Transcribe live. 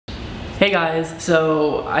Hey guys,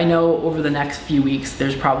 so I know over the next few weeks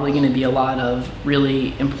there's probably going to be a lot of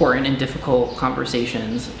really important and difficult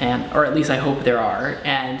conversations, or at least I hope there are.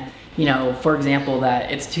 And you know, for example,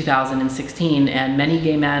 that it's 2016 and many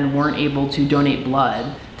gay men weren't able to donate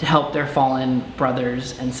blood to help their fallen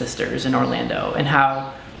brothers and sisters in Orlando, and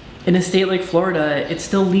how in a state like Florida, it's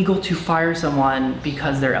still legal to fire someone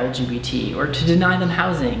because they're LGBT or to deny them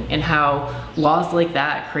housing, and how laws like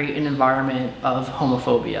that create an environment of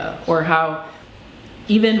homophobia, or how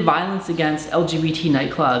even violence against LGBT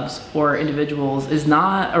nightclubs or individuals is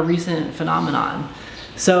not a recent phenomenon.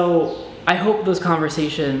 So I hope those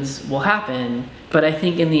conversations will happen, but I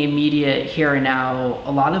think in the immediate here and now,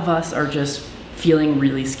 a lot of us are just feeling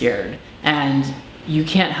really scared. And you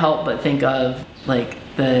can't help but think of like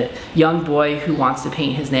the young boy who wants to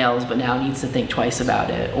paint his nails but now needs to think twice about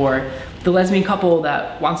it, or the lesbian couple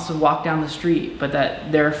that wants to walk down the street but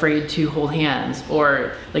that they're afraid to hold hands,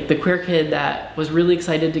 or like the queer kid that was really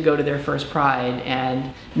excited to go to their first Pride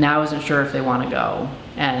and now isn't sure if they want to go.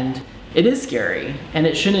 And it is scary, and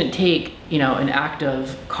it shouldn't take, you know, an act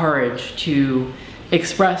of courage to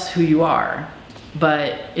express who you are,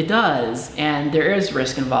 but it does, and there is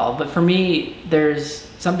risk involved. But for me, there's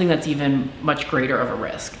something that's even much greater of a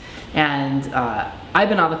risk. And I've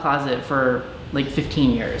been out of the closet for like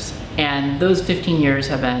 15 years, and those 15 years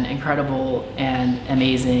have been incredible and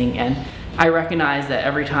amazing. And I recognize that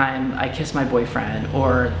every time I kiss my boyfriend,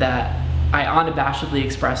 or that I unabashedly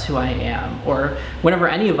express who I am, or whenever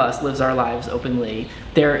any of us lives our lives openly,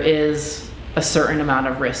 there is a certain amount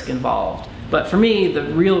of risk involved. But for me, the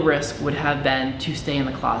real risk would have been to stay in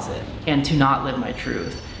the closet and to not live my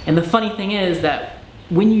truth. And the funny thing is that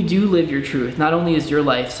when you do live your truth, not only is your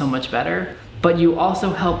life so much better, but you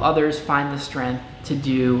also help others find the strength to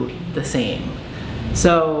do the same.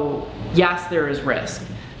 So yes, there is risk,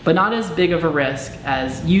 but not as big of a risk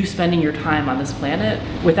as you spending your time on this planet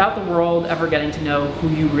without the world ever getting to know who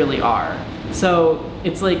you really are. So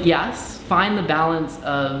it's like, yes, find the balance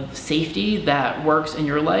of safety that works in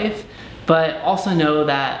your life, but also know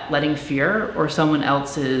that letting fear or someone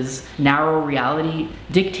else's narrow reality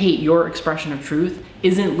dictate your expression of truth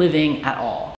isn't living at all.